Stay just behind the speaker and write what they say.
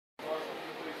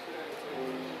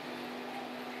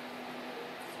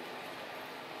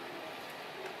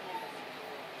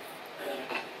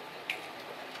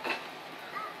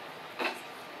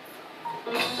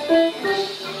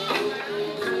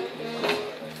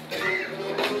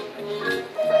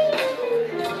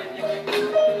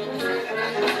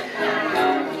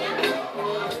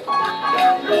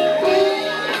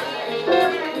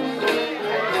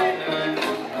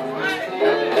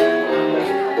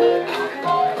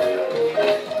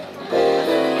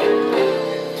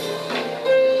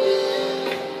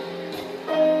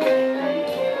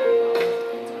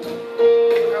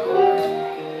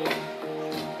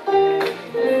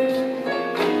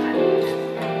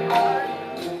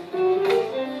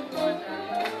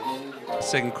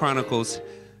2 Chronicles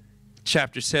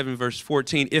chapter 7, verse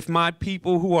 14. If my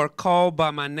people who are called by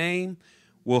my name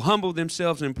will humble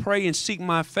themselves and pray and seek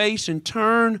my face and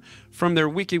turn from their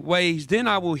wicked ways, then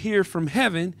I will hear from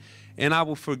heaven and I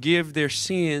will forgive their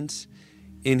sins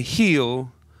and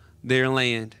heal their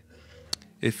land.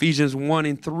 Ephesians 1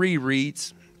 and 3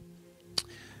 reads,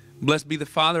 Blessed be the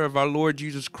Father of our Lord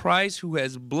Jesus Christ, who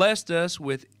has blessed us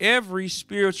with every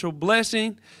spiritual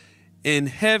blessing in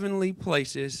heavenly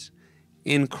places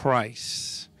in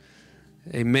Christ.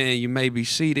 Amen. You may be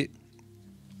seated.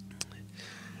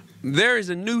 There is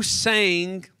a new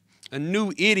saying, a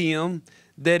new idiom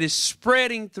that is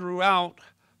spreading throughout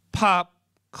pop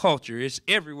culture. It's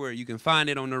everywhere. You can find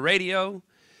it on the radio,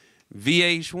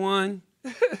 VH1.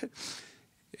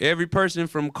 Every person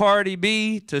from Cardi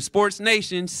B to Sports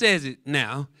Nation says it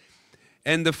now.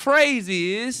 And the phrase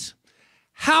is,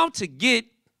 how to get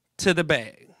to the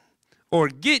bag, or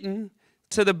getting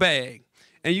to the bag.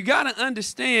 And you got to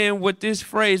understand what this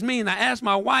phrase means. I asked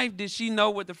my wife, did she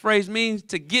know what the phrase means,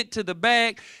 to get to the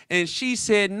bag? And she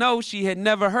said no, she had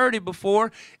never heard it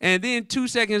before. And then 2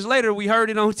 seconds later, we heard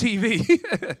it on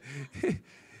TV.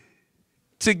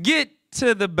 To get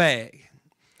to the bag.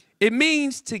 It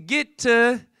means to get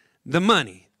to the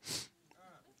money.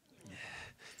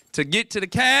 To get to the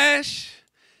cash,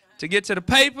 to get to the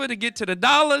paper, to get to the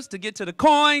dollars, to get to the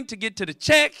coin, to get to the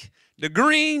check, the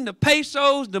green, the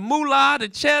pesos, the moolah, the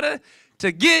cheddar,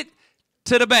 to get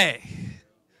to the bag.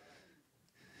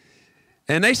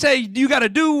 And they say you got to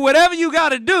do whatever you got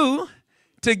to do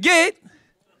to get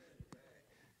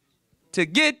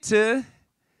to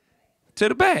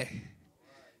the bag.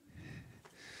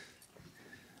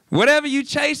 Whatever you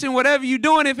chasing, whatever you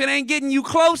doing, if it ain't getting you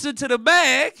closer to the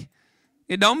bag,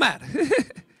 it don't matter.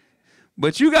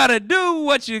 But you got to do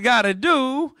what you got to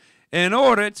do in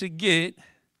order to get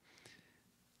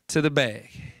to the bag.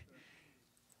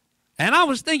 And I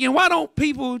was thinking, why don't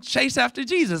people chase after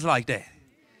Jesus like that?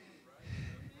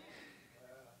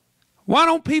 Why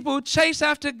don't people chase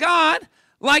after God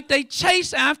like they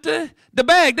chase after the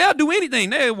bag? They'll do anything.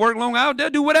 They'll work long hours. They'll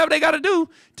do whatever they got to do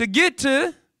to get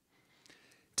to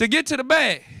the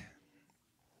bag.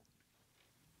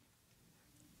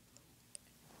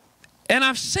 And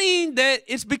I've seen that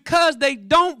it's because they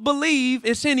don't believe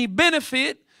it's any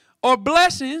benefit or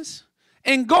blessings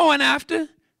in going after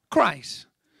Christ.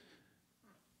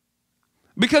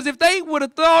 Because if they would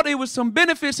have thought it was some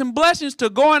benefits and blessings to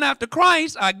going after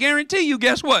Christ, I guarantee you,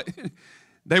 guess what?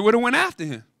 They would have went after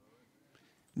him.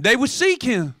 They would seek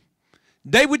him.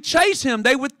 They would chase him.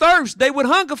 They would thirst. They would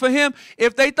hunger for him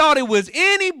if they thought it was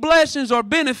any blessings or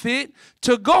benefit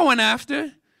to going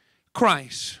after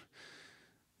Christ.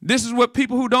 This is what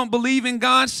people who don't believe in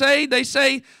God say. They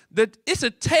say that it's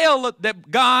a tale that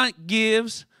God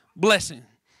gives blessing.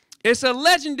 It's a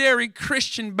legendary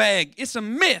Christian bag. It's a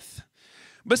myth.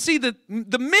 But see, the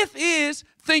myth is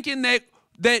thinking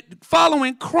that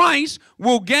following Christ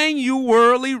will gain you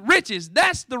worldly riches.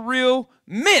 That's the real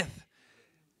myth.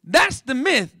 That's the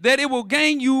myth, that it will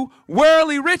gain you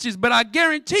worldly riches. But I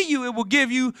guarantee you it will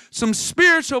give you some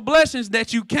spiritual blessings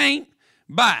that you can't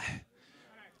buy.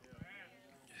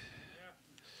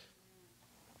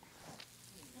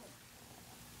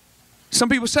 Some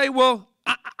people say, well,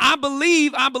 I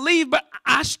believe, but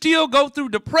I still go through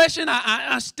depression.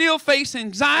 I still face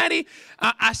anxiety.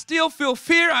 I still feel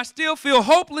fear. I still feel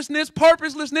hopelessness,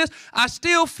 purposelessness. I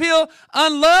still feel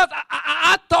unloved.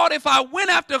 I thought if I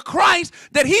went after Christ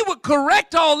that he would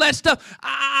correct all that stuff.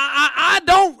 I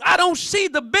don't see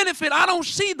the benefit. I don't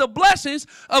see the blessings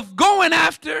of going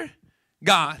after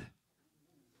God.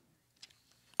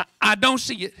 I don't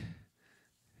see it.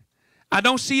 I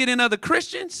don't see it in other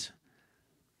Christians.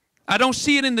 I don't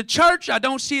see it in the church. I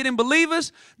don't see it in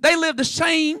believers. They live the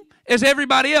same as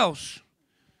everybody else.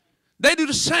 They do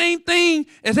the same thing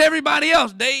as everybody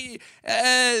else. They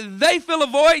fill a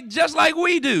void just like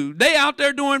we do. They out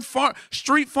there doing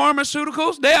street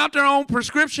pharmaceuticals. They out there on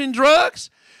prescription drugs.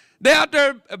 They out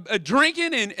there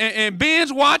drinking and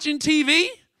binge watching TV.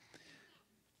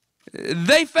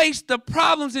 They face the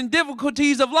problems and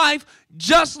difficulties of life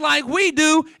just like we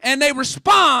do, and they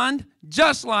respond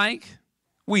just like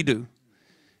we do.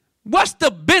 What's the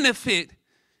benefit?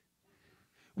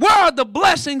 Where are the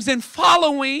blessings in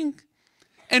following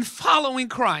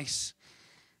Christ?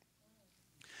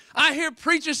 I hear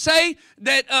preachers say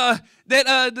that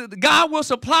God will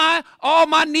supply all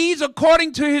my needs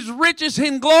according to his riches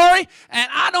in glory, and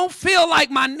I don't feel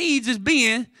like my needs is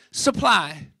being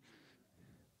supplied.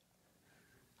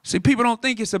 See, people don't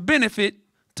think it's a benefit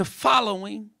to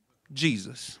following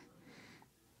Jesus.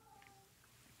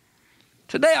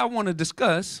 Today I want to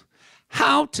discuss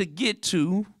how to get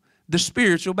to the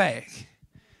spiritual bag.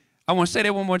 I want to say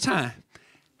that one more time.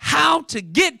 How to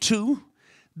get to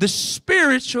the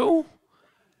spiritual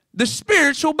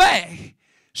bag.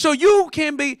 So you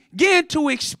can begin to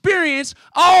experience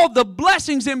all the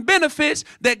blessings and benefits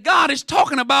that God is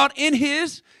talking about in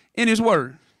his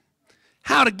word.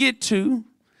 How to get to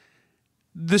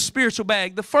the spiritual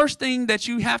bag. The first thing that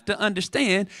you have to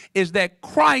understand is that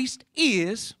Christ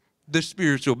is the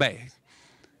spiritual bag.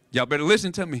 Y'all better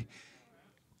listen to me.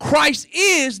 Christ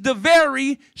is the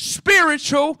very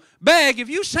spiritual bag. If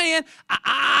you're saying,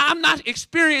 I'm not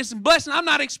experiencing blessing, I'm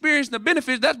not experiencing the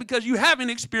benefits, that's because you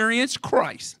haven't experienced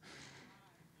Christ.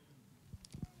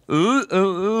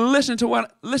 Listen to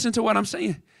what I'm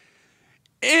saying.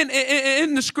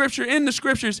 In the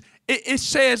scriptures, it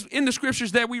says in the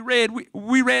scriptures that we read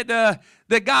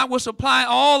that God will supply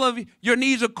all of your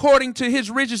needs according to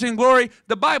his riches and glory.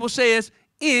 The Bible says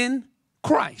in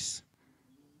Christ.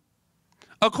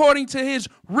 According to his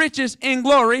riches and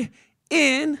glory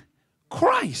in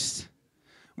Christ.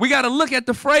 We got to look at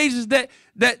the phrases that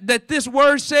this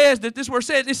word says,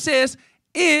 It says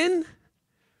in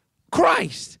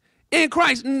Christ. In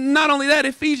Christ. Not only that,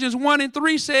 Ephesians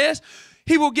 1:3 says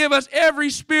he will give us every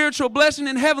spiritual blessing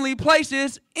in heavenly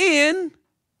places in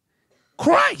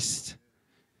Christ.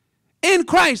 In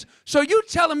Christ. So you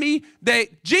telling me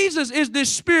that Jesus is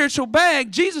this spiritual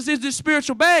bag. Jesus is this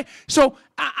spiritual bag. So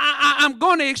I'm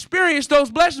going to experience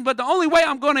those blessings. But the only way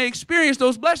I'm going to experience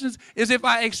those blessings is if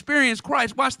I experience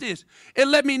Christ. Watch this. It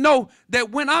let me know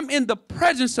that when I'm in the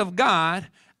presence of God,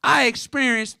 I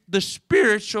experience the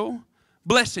spiritual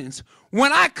blessings.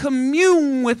 When I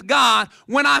commune with God,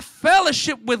 when I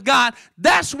fellowship with God,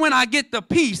 that's when I get the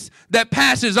peace that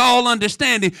passes all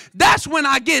understanding. That's when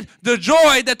I get the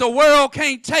joy that the world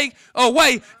can't take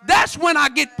away. That's when I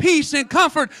get peace and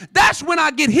comfort. That's when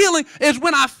I get healing, is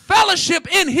when I fellowship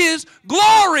in his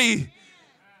glory.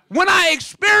 When I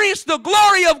experience the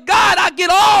glory of God, I get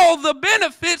all the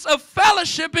benefits of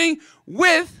fellowshipping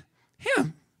with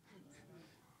him.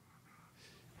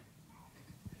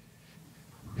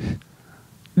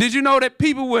 Did you know that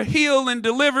people were healed and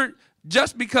delivered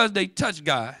just because they touched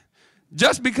God?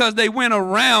 Just because they went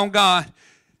around God?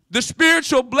 The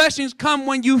spiritual blessings come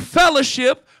when you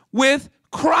fellowship with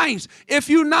Christ. If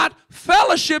you're not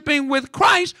fellowshipping with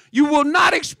Christ, you will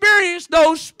not experience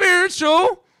those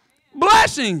spiritual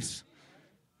blessings.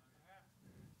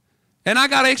 And I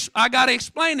gotta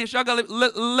explain this. Y'all gotta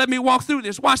let me walk through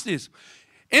this. Watch this.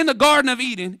 In the Garden of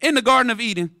Eden,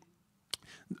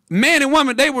 man and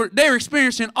woman, they were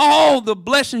experiencing all the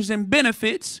blessings and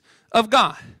benefits of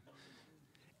God.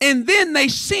 And then they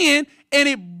sinned, and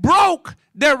it broke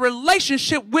their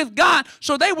relationship with God.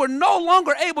 So they were no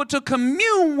longer able to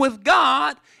commune with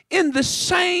God in the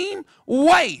same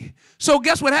way. So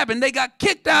guess what happened? They got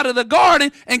kicked out of the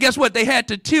garden, and guess what? They had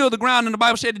to till the ground, and the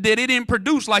Bible said that it didn't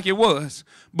produce like it was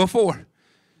before.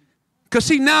 Because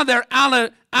see, now they're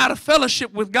out of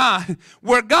fellowship with God.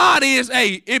 Where God is,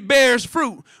 it bears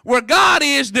fruit. Where God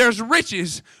is, there's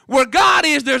riches. Where God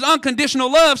is, there's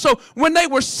unconditional love. So when they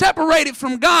were separated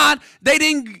from God, they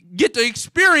didn't get to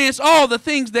experience all the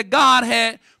things that God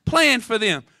had planned for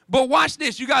them. But watch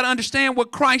this. You got to understand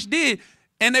what Christ did.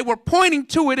 And they were pointing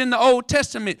to it in the Old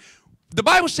Testament. The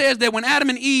Bible says that when Adam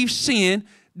and Eve sinned,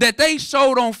 that they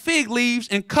sewed on fig leaves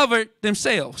and covered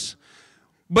themselves.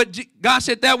 But God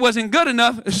said that wasn't good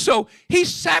enough, so he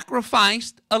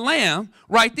sacrificed a lamb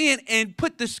right then and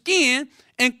put the skin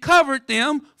and covered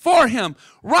them for him.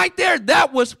 Right there,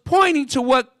 that was pointing to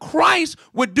what Christ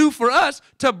would do for us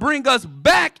to bring us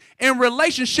back in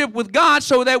relationship with God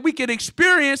so that we could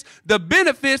experience the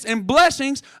benefits and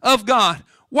blessings of God.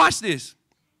 Watch this.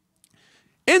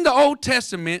 In the Old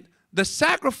Testament, the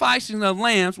sacrificing of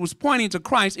lambs was pointing to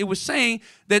Christ. It was saying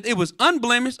that it was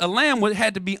unblemished. A lamb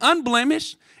had to be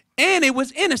unblemished, and it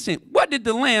was innocent. What did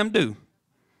the lamb do?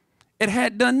 It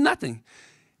had done nothing.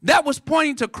 That was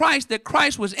pointing to Christ, that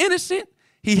Christ was innocent.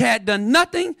 He had done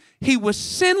nothing. He was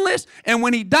sinless. And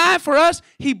when he died for us,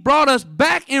 he brought us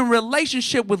back in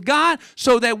relationship with God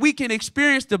so that we can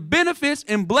experience the benefits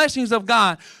and blessings of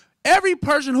God. Every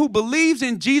person who believes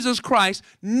in Jesus Christ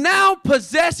now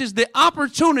possesses the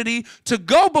opportunity to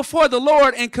go before the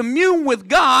Lord and commune with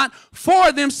God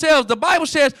for themselves. The Bible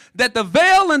says that the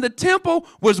veil in the temple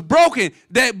was broken,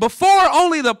 that before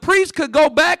only the priest could go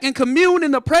back and commune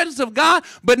in the presence of God,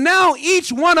 but now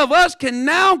each one of us can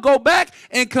now go back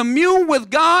and commune with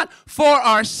God for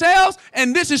ourselves.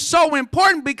 And this is so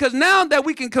important because now that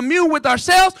we can commune with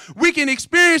ourselves, we can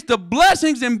experience the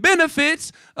blessings and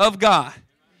benefits of God.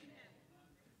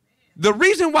 The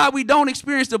reason why we don't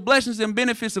experience the blessings and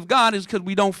benefits of God is because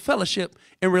we don't fellowship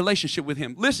in relationship with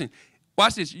him. Listen,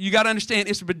 watch this. You got to understand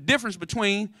it's the difference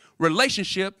between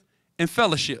relationship and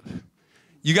fellowship.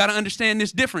 You got to understand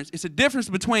this difference. It's a difference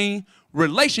between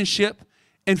relationship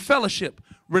and fellowship.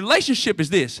 Relationship is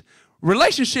this.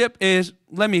 Relationship is,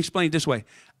 let me explain it this way.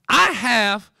 I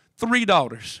have 3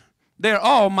 daughters. They're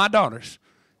all my daughters.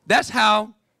 That's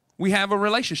how we have a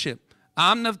relationship.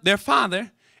 I'm their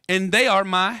father, and they're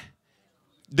my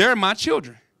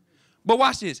children. But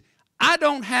watch this. I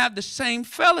don't have the same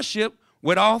fellowship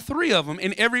with all 3 of them,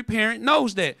 and every parent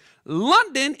knows that.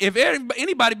 London, if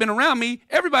anybody been around me,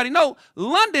 everybody know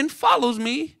London follows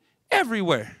me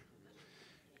everywhere.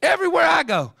 Everywhere I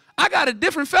go. I got a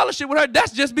different fellowship with her.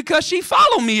 That's just because she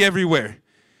followed me everywhere.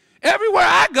 Everywhere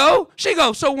I go, she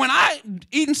goes. So when I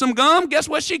eating some gum, guess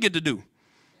what she get to do?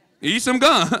 Eat some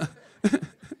gum.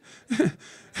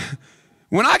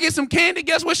 When I get some candy,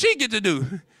 guess what she get to do?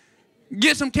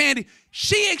 Get some candy.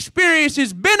 She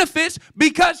experiences benefits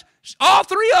because all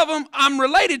 3 of them I'm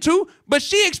related to, but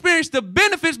she experienced the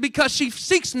benefits because she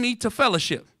seeks me to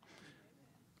fellowship.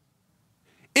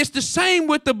 It's the same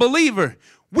with the believer.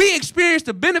 We experience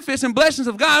the benefits and blessings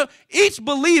of God. Each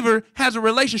believer has a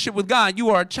relationship with God. You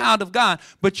are a child of God,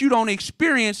 but you don't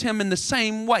experience him in the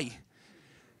same way.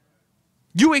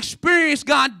 You experience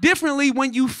God differently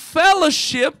when you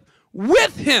fellowship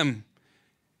with him.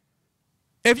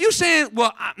 If you're saying,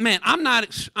 well, man, I'm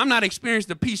not experiencing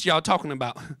the peace y'all talking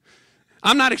about.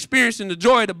 I'm not experiencing the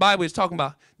joy the Bible is talking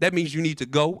about. That means you need to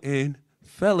go and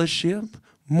fellowship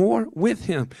more with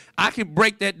him. I can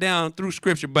break that down through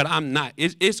Scripture, but I'm not.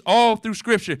 It's all through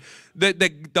Scripture.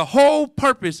 The whole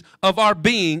purpose of our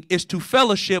being is to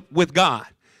fellowship with God.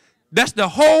 That's the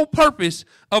whole purpose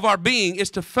of our being,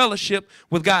 is to fellowship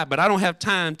with God. But I don't have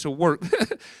time to work.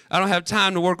 I don't have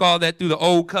time to work all that through the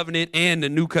old covenant and the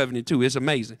new covenant too. It's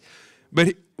amazing.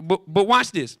 But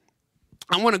watch this.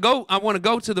 I want to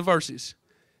go to the verses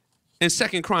in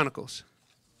 2 Chronicles.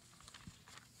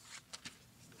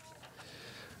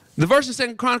 The verse in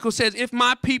 2 Chronicles says, if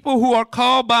my people who are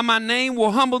called by my name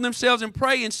will humble themselves and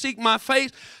pray and seek my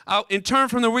face and turn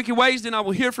from their wicked ways, then I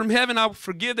will hear from heaven, I will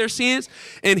forgive their sins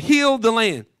and heal the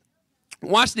land.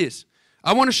 Watch this.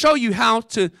 I want to show you how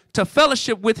to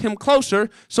fellowship with him closer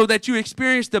so that you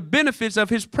experience the benefits of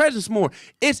his presence more.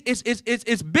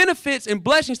 It's benefits and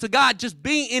blessings to God just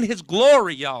being in his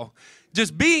glory, y'all.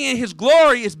 Just being in his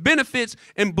glory is benefits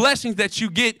and blessings that you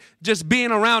get just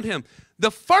being around him. The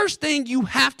first thing you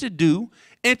have to do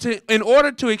in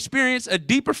order to experience a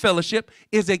deeper fellowship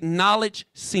is acknowledge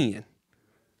sin.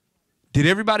 Did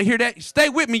everybody hear that? Stay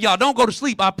with me, y'all. Don't go to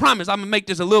sleep. I promise I'm going to make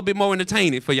this a little bit more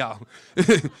entertaining for y'all.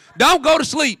 Don't go to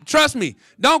sleep. Trust me.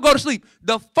 Don't go to sleep.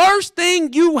 The first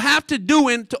thing you have to do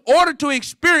in order to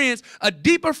experience a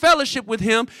deeper fellowship with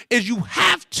him is you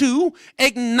have to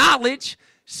acknowledge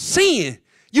sin.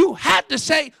 You have to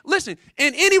say, listen,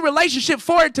 in any relationship,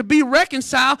 for it to be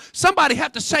reconciled, somebody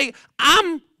have to say,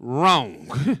 I'm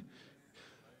wrong.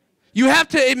 You have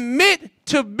to admit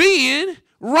to being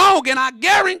wrong, and I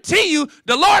guarantee you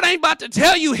the Lord ain't about to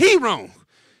tell you he wrong.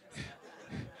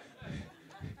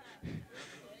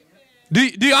 Do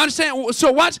you understand?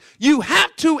 So watch, you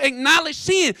have to acknowledge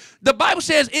sin. The Bible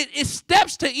says it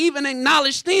steps to even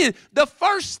acknowledge sin. The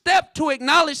first step to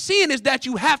acknowledge sin is that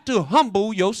you have to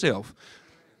humble yourself.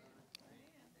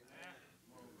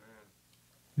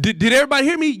 Did everybody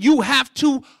hear me? You have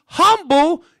to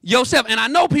humble yourself. And I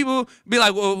know people be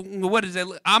like, well, what is that?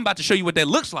 I'm about to show you what that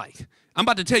looks like. I'm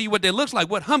about to tell you what that looks like,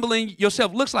 what humbling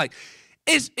yourself looks like.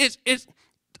 It's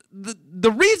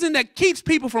the reason that keeps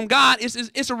people from God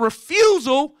is a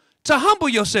refusal to humble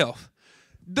yourself.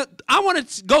 I want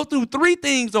to go through 3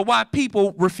 things of why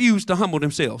people refuse to humble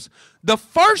themselves. The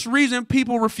first reason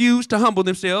people refuse to humble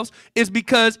themselves is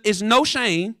because it's no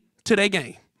shame to their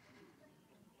game.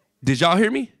 Did y'all hear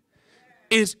me?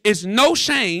 It's no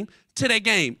shame to their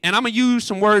game. And I'm going to use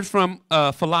some words from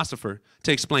a philosopher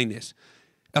to explain this.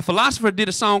 A philosopher did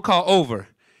a song called Over.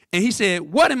 And he said,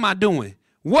 what am I doing?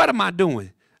 What am I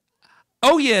doing?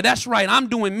 Oh, yeah, that's right. I'm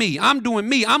doing me. I'm doing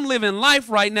me. I'm living life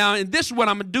right now. And this is what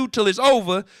I'm going to do till it's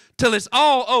over, till it's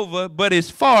all over, but it's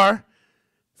far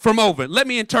from over. Let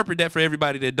me interpret that for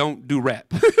everybody that don't do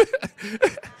rap.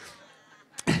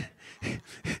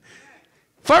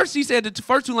 First, he said the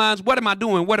first 2 lines, what am I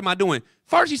doing? What am I doing?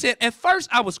 First, he said, at first,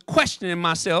 I was questioning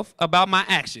myself about my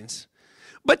actions.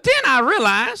 But then I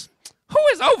realized, who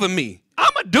is over me?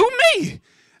 I'm going to do me.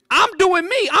 I'm doing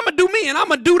me. I'm going to do me, and I'm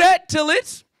going to do that till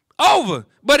it's over.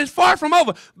 But it's far from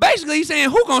over. Basically, he's saying,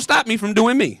 who's going to stop me from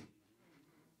doing me?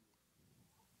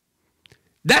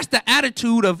 That's the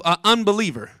attitude of an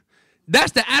unbeliever.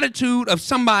 That's the attitude of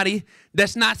somebody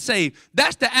that's not saved.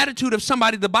 That's the attitude of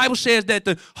somebody. The Bible says that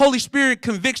the Holy Spirit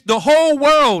convicts the whole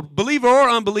world, believer or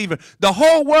unbeliever, the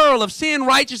whole world of sin,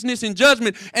 righteousness, and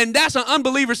judgment. And that's an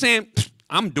unbeliever saying,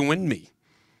 I'm doing me.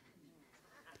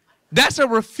 That's a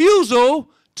refusal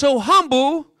to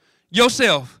humble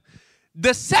yourself.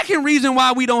 The second reason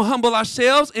why we don't humble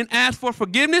ourselves and ask for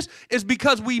forgiveness is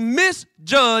because we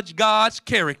misjudge God's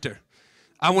character.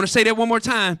 I want to say that one more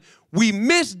time. We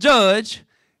misjudge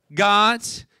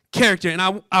God's character. And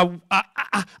I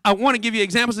want to give you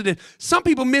examples of this. Some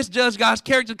people misjudge God's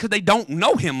character because they don't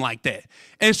know him like that.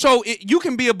 And so you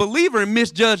can be a believer and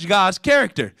misjudge God's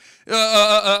character.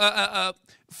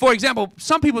 For example,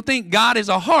 some people think God is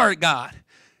a hard God.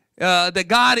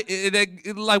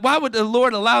 Like, why would the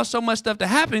Lord allow so much stuff to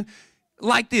happen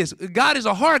like this? God is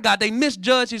a hard God. They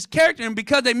misjudge his character, and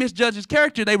because they misjudge his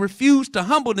character, they refuse to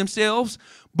humble themselves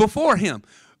before him.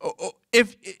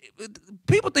 If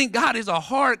people think God is a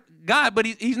hard God, but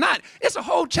he's not. It's a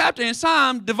whole chapter in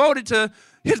Psalm devoted to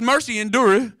his mercy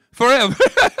endureth forever.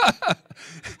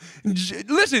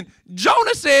 Listen,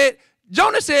 Jonah said,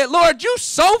 Lord, you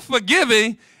so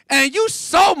forgiving and you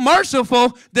so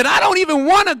merciful that I don't even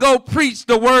want to go preach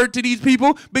the word to these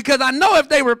people because I know if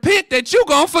they repent that you're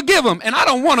going to forgive them, and I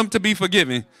don't want them to be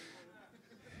forgiven.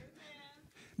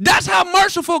 That's how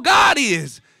merciful God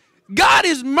is. God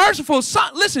is merciful.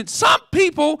 Listen, some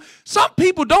people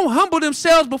don't humble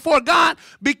themselves before God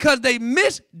because they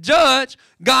misjudge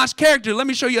God's character. Let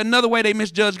me show you another way they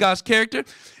misjudge God's character.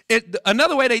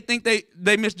 Another way they think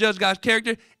they misjudge God's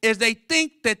character is they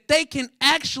think that they can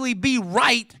actually be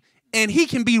right and he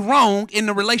can be wrong in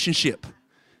the relationship.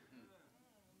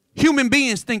 Human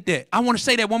beings think that. I want to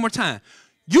say that one more time.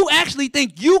 You actually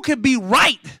think you could be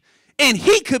right and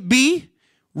he could be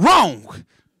wrong.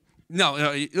 No,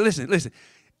 listen.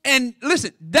 And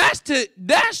listen, that's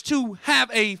to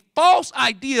have a false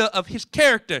idea of his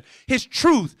character, his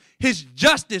truth, his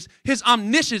justice, his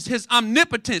omniscience, his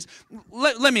omnipotence.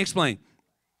 Let me explain.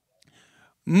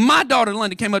 My daughter,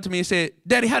 London, came up to me and said,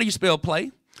 Daddy, how do you spell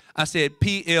play? I said,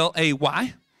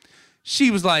 P-L-A-Y. She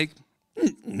was like,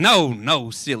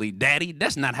 no, silly daddy.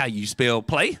 That's not how you spell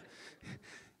play.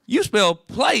 You spell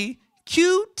play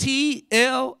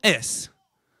Q-T-L-S.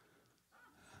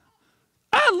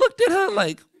 I looked at her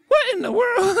like, what in the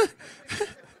world?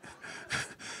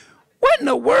 What in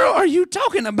the world are you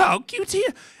talking about, QT?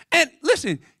 And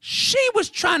listen, she was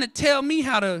trying to tell me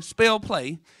how to spell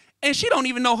play, and she don't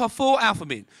even know her full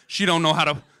alphabet. She don't know how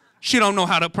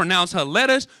to pronounce her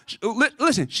letters.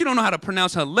 Listen, she don't know how to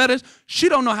pronounce her letters. She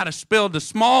don't know how to spell the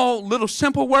small, little,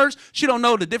 simple words. She don't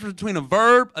know the difference between a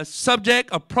verb, a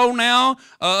subject, a pronoun,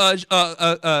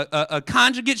 a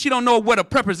conjugate. She don't know what a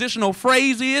prepositional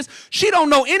phrase is. She don't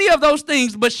know any of those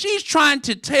things, but she's trying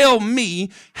to tell me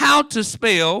how to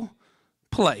spell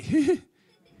play.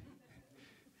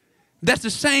 That's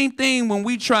the same thing when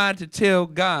we try to tell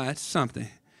God something.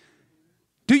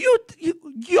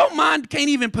 Your mind can't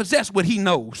even possess what he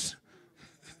knows.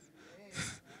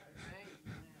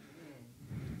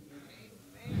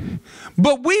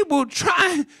 But we will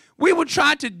try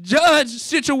to judge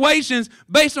situations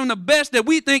based on the best that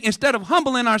we think instead of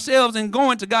humbling ourselves and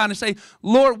going to God and say,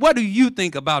 Lord, what do you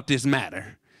think about this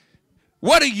matter?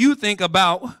 What do you think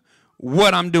about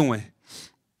what I'm doing?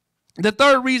 The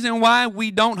third reason why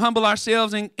we don't humble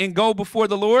ourselves and go before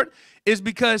the Lord is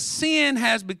because sin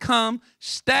has become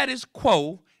status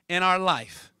quo in our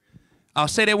life. I'll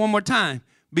say that one more time.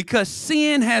 Because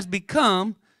sin has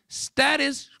become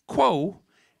status quo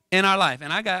in our life.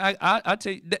 And I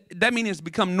tell you, that means it's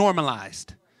become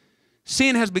normalized.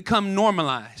 Sin has become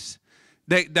normalized.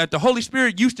 That the Holy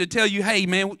Spirit used to tell you, hey,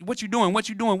 man, what you doing? What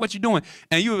you doing? What you doing?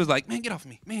 And you was like, man, get off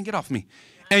me. Man, get off me.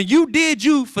 And you did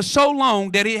you for so long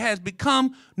that it has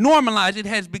become normalized. It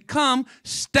has become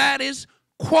status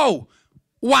quo.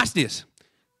 Watch this.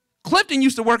 Clifton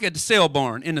used to work at the sale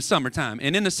barn in the summertime.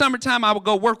 And in the summertime, I would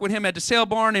go work with him at the sale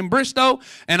barn in Bristow.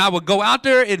 And I would go out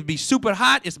there. It'd be super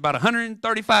hot. It's about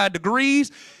 135 degrees.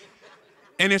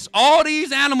 And it's all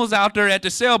these animals out there at the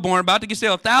sale barn about to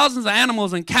sell thousands of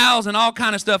animals and cows and all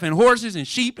kind of stuff, and horses and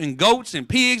sheep and goats and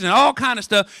pigs and all kind of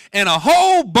stuff, and a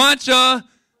whole bunch of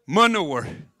manure.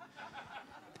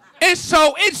 And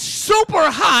so it's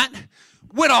super hot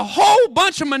with a whole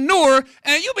bunch of manure,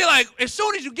 and you be like, as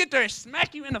soon as you get there, it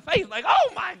smack you in the face, like,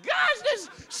 oh my gosh, this is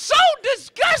so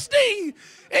disgusting.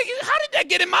 How did that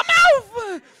get in my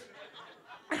mouth?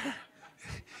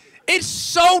 It's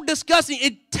so disgusting.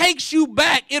 It takes you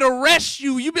back. It arrests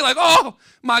you. You be like, oh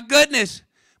my goodness.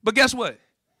 But guess what?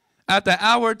 After an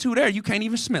hour or two there, you can't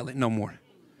even smell it no more.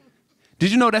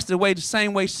 Did you know that's the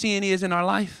same way sin is in our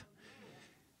life?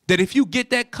 that if you get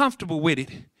that comfortable with it,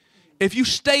 if you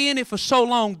stay in it for so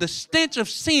long, the stench of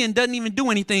sin doesn't even do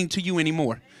anything to you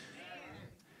anymore.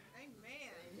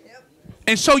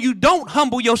 And so you don't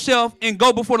humble yourself and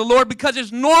go before the Lord because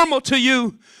it's normal to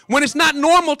you when it's not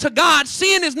normal to God.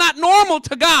 Sin is not normal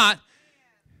to God.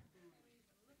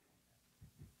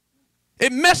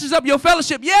 It messes up your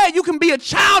fellowship. Yeah, you can be a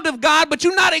child of God, but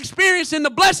you're not experiencing the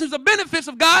blessings, the benefits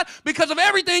of God because of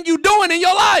everything you're doing in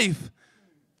your life.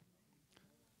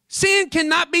 Sin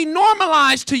cannot be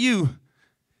normalized to you.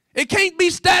 It can't be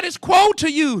status quo to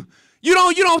you. You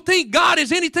don't think God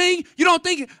is anything. You don't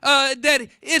think that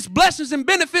it's blessings and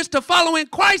benefits to following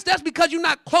Christ. That's because you're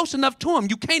not close enough to him.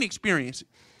 You can't experience it.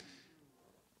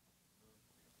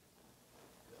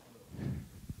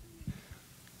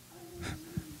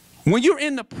 When you're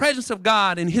in the presence of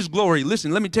God and his glory,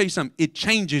 listen, let me tell you something. It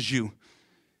changes you.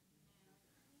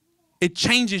 It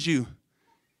changes you.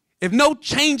 If no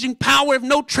changing power, if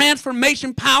no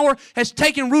transformation power has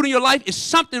taken root in your life, it's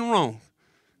something wrong.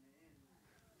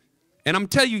 And I'm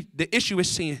telling you, the issue is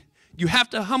sin. You have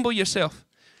to humble yourself.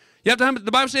 You have to humble.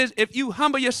 The Bible says if you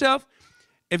humble yourself,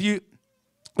 if you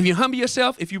humble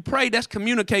yourself, if you pray, that's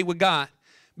communicate with God.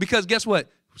 Because guess what?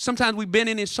 Sometimes we've been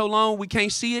in it so long we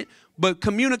can't see it. But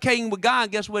communicating with God,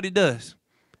 guess what it does?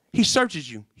 He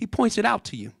searches you. He points it out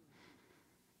to you.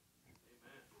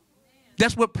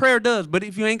 That's what prayer does. But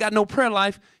if you ain't got no prayer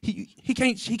life, he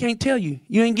can't tell you.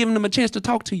 You ain't giving him a chance to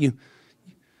talk to you.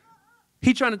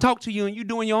 He trying to talk to you and you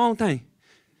doing your own thing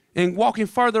and walking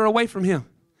further away from him.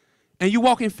 And you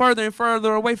walking further and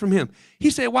further away from him. He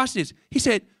said, watch this. He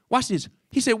said, watch this.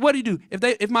 He said, what do you do?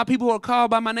 If my people who are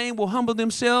called by my name will humble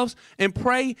themselves and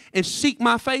pray and seek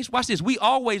my face. Watch this. We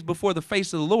always before the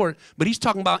face of the Lord, but he's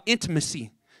talking about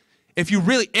intimacy. If you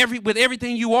really, with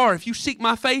everything you are, if you seek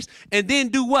my face and then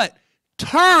do what?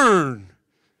 Turn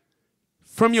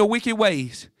from your wicked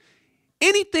ways.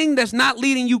 Anything that's not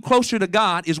leading you closer to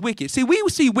God is wicked. See, we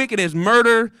see wicked as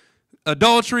murder,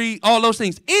 adultery, all those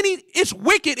things. It's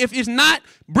wicked if it's not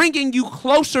bringing you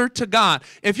closer to God.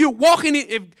 If you're walking,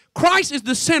 if Christ is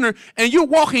the center and you're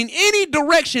walking any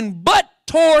direction but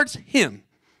towards him,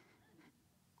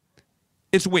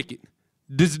 it's wicked.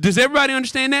 Does everybody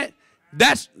understand that?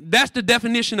 That's the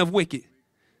definition of wicked.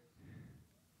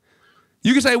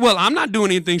 You can say, well, I'm not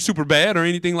doing anything super bad or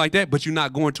anything like that, but you're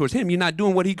not going towards him. You're not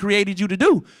doing what he created you to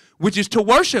do, which is to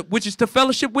worship, which is to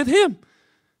fellowship with him.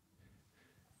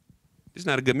 It's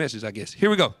not a good message, I guess.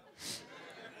 Here we go.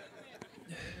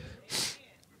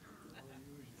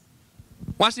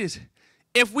 Watch this.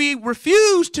 If we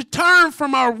refuse to turn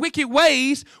from our wicked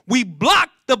ways, we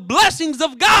block the blessings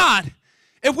of God.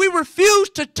 If we refuse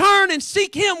to turn and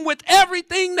seek him with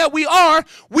everything that we are,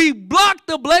 we block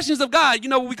the blessings of God.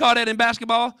 You know what we call that in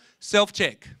basketball?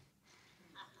 Self-check.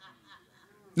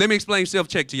 Let me explain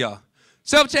self-check to y'all.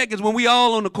 Self-check is when we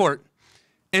all on the court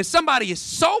and somebody is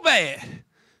so bad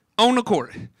on the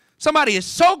court. Somebody is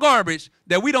so garbage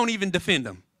that we don't even defend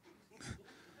them.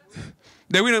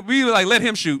 That we like, let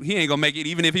him shoot. He ain't going to make it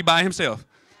even if he by himself.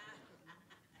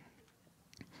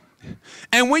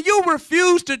 And when you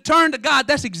refuse to turn to God,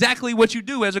 that's exactly what you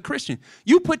do as a Christian.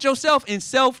 You put yourself in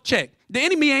self-check. The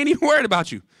enemy ain't even worried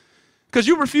about you because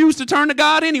you refuse to turn to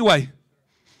God anyway.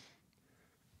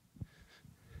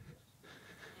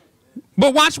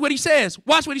 But watch what he says.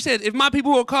 Watch what he says. If my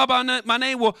people who are called by my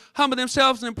name will humble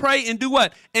themselves and pray and do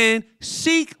what? And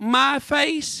seek my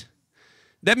face.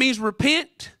 That means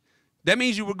repent. That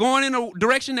means you were going in a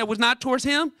direction that was not towards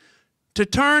him. To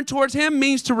turn towards him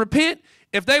means to repent.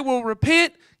 If they will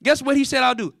repent, guess what he said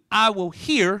I'll do? I will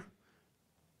hear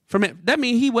from it. That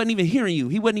means he wasn't even hearing you.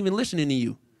 He wasn't even listening to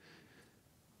you.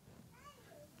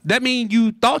 That means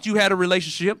you thought you had a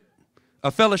relationship,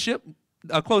 a fellowship,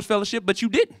 a close fellowship, but you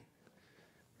didn't.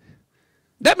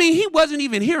 That means he wasn't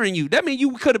even hearing you. That means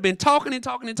you could have been talking and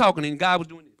talking and talking, and God was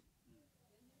doing it.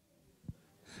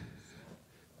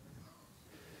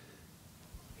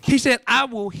 He said, I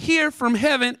will hear from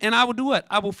heaven, and I will do what?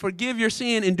 I will forgive your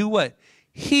sin and do what?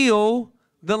 Heal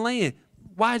the land.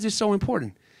 Why is this so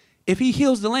important? If he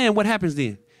heals the land, what happens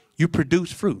then? You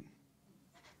produce fruit.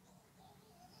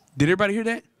 Did everybody hear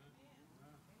that?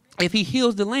 If he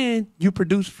heals the land, you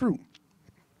produce fruit.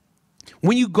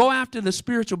 When you go after the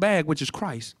spiritual bag, which is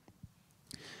Christ,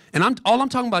 and all I'm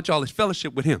talking about, y'all, is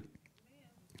fellowship with him.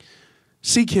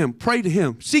 Seek him. Pray to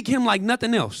him. Seek him like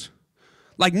nothing else.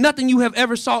 Like nothing you have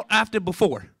ever sought after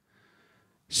before.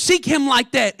 Seek him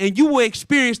like that, and you will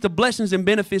experience the blessings and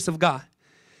benefits of God.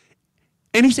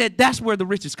 And he said, that's where the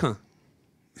riches come.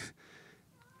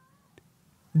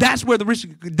 That's where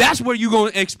you're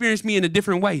going to experience me in a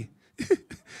different way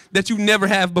that you never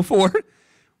have before.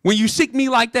 When you seek me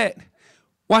like that.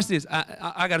 Watch this.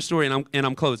 I got a story, and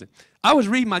I'm closing. I was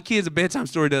reading my kids a bedtime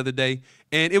story the other day,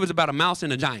 and it was about a mouse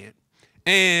and a giant.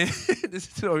 And this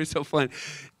story is so funny.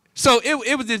 So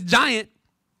it was this giant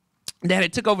that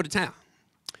had took over the town.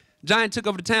 Giant took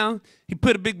over the town. He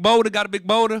put a big boulder, got a big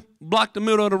boulder, blocked the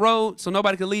middle of the road so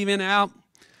nobody could leave in and out.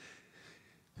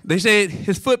 They said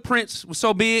his footprints were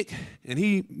so big, and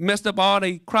he messed up all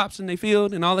the crops in their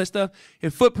field and all that stuff.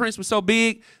 His footprints were so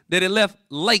big that it left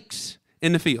lakes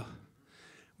in the field.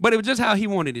 But it was just how he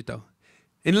wanted it, though.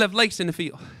 It left lakes in the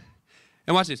field.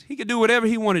 And watch this. He could do whatever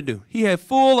he wanted to do. He had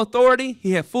full authority.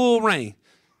 He had full reign.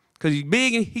 Because he's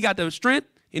big, and he got the strength,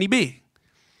 and he big.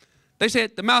 They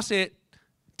said, the mouse said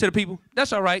to the people,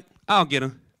 that's all right. I'll get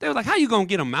him. They were like, how you going to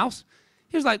get him, mouse?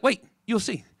 He was like, wait, you'll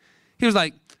see. He was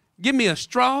like, give me a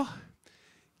straw,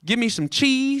 give me some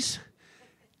cheese,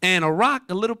 and a rock,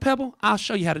 a little pebble. I'll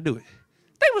show you how to do it.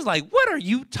 They was like, what are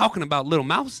you talking about, little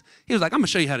mouse? He was like, I'm going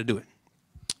to show you how to do it.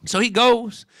 So he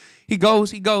goes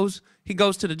to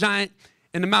the giant,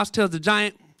 and the mouse tells the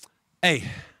giant, hey,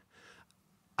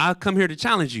 I'll come here to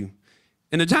challenge you.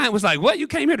 And the giant was like, what? You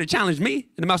came here to challenge me?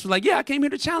 And the mouse was like, yeah, I came here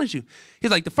to challenge you.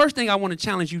 He's like, the first thing I want to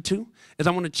challenge you to is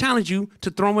I want to challenge you to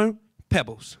throwing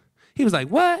pebbles. He was like,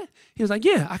 what? He was like,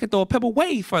 yeah, I can throw a pebble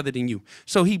way farther than you.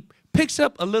 So he picks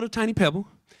up a little tiny pebble,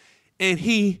 and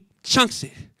he chunks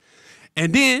it.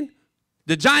 And then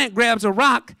the giant grabs a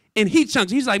rock, and he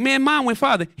chunks it. He's like, man, mine went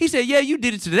farther. He said, yeah, you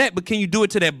did it to that, but can you do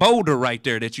it to that boulder right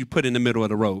there that you put in the middle of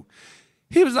the road?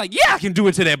 He was like, yeah, I can do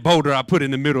it to that boulder I put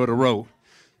in the middle of the road.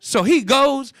 So he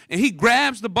goes, and he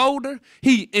grabs the boulder,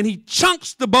 and he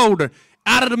chunks the boulder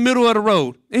out of the middle of the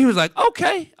road. And he was like,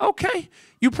 okay,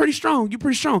 you're pretty strong,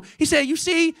 He said, you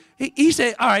see, he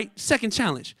said, all right, second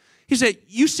challenge. He said,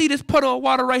 you see this puddle of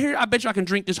water right here? I bet you I can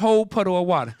drink this whole puddle of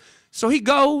water. So he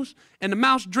goes, and the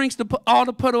mouse drinks all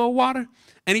the puddle of water,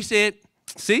 and he said,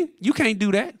 see, you can't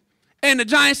do that. And the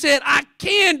giant said, I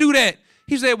can do that.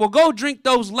 He said, well, go drink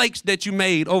those lakes that you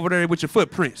made over there with your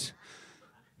footprints.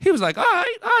 He was like, all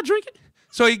right, I'll drink it.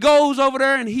 So he goes over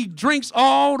there, and he drinks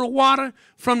all the water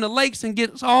from the lakes and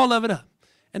gets all of it up.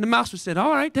 And the mouse said, all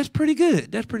right, that's pretty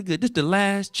good. That's pretty good. This is the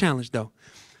last challenge, though.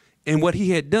 And what he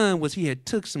had done was he had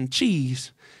took some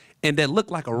cheese and that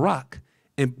looked like a rock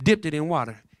and dipped it in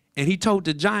water. And he told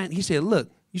the giant, he said,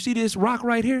 look, you see this rock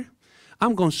right here?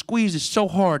 I'm going to squeeze it so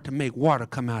hard to make water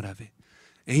come out of it.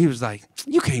 And he was like,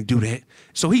 you can't do that.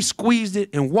 So he squeezed it,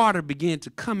 and water began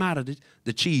to come out of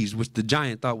the cheese, which the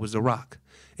giant thought was a rock.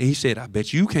 And he said, I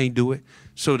bet you can't do it.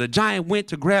 So the giant went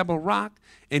to grab a rock,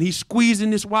 and he's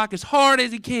squeezing this rock as hard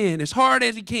as he can,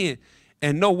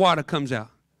 and no water comes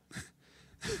out.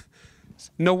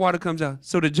 No water comes out.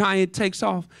 So the giant takes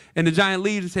off, and the giant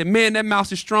leaves and said, man, that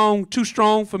mouse is strong, too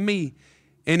strong for me.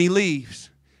 And he leaves.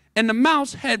 And the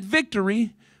mouse had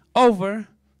victory over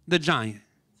the giant.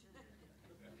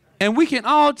 And we can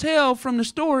all tell from the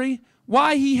story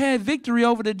why he had victory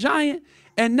over the giant,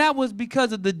 and that was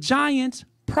because of the giant's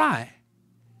pride.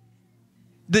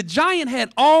 The giant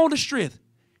had all the strength.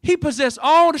 He possessed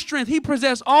all the strength. He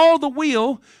possessed all the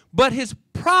will, but his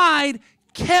pride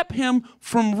kept him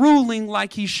from ruling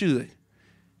like he should.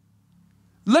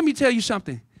 Let me tell you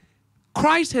something.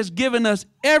 Christ has given us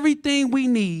everything we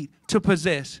need to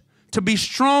possess, to be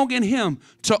strong in him,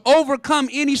 to overcome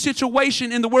any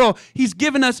situation in the world. He's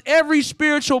given us every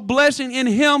spiritual blessing in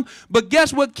him, but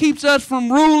guess what keeps us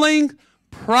from ruling?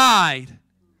 Pride.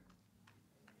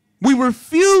 We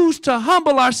refuse to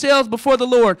humble ourselves before the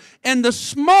Lord, and the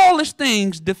smallest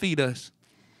things defeat us.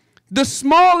 The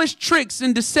smallest tricks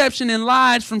and deception and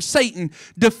lies from Satan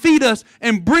defeat us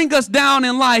and bring us down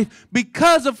in life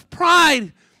because of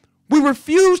pride. We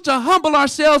refuse to humble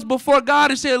ourselves before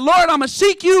God and say, Lord, I'm going to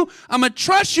seek you. I'm going to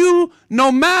trust you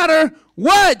no matter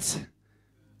what.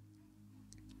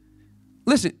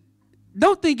 Listen,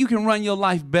 don't think you can run your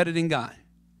life better than God.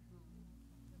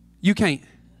 You can't.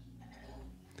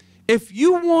 If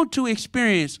you want to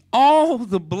experience all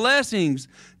the blessings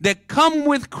that come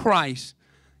with Christ,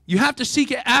 you have to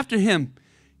seek it after him.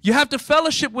 You have to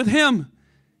fellowship with him.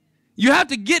 You have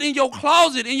to get in your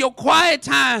closet, in your quiet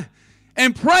time,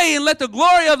 and pray and let the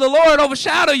glory of the Lord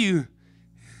overshadow you.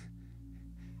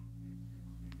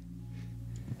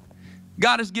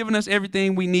 God has given us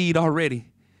everything we need already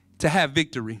to have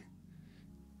victory.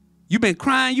 You've been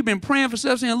crying, you've been praying for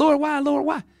stuff, saying, Lord, why, Lord,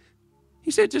 why?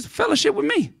 He said, just fellowship with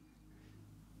me.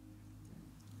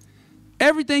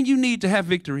 Everything you need to have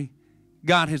victory,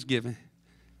 God has given.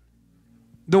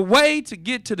 The way to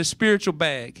get to the spiritual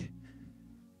bag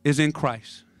is in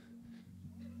Christ,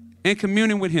 in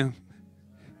communing with him.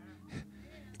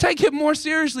 Take it more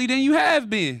seriously than you have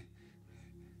been.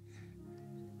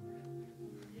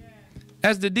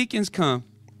 As the deacons come,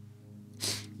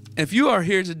 If you are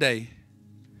here today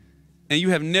and you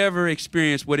have never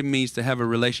experienced what it means to have a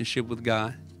relationship with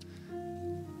God,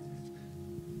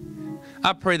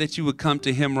 I pray that you would come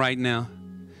to him right now.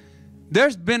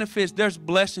 There's benefits, there's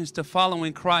blessings to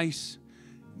following Christ.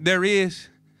 There is.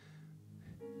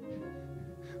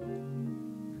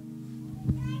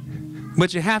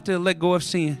 But you have to let go of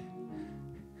sin.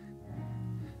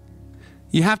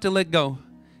 You have to let go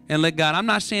and let God. I'm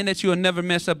not saying that you'll never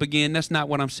mess up again. That's not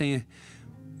what I'm saying.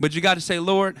 But you got to say,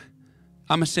 Lord,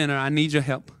 I'm a sinner. I need your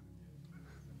help.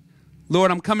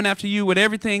 Lord, I'm coming after you with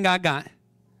everything I got.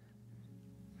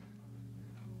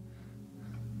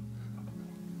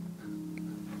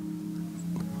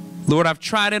 Lord, I've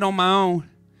tried it on my own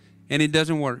and it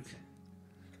doesn't work.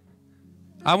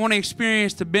 I want to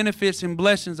experience the benefits and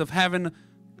blessings of having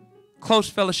close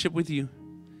fellowship with you,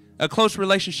 a close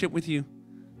relationship with you.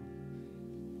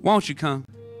 Won't you come?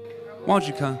 Won't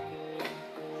you come?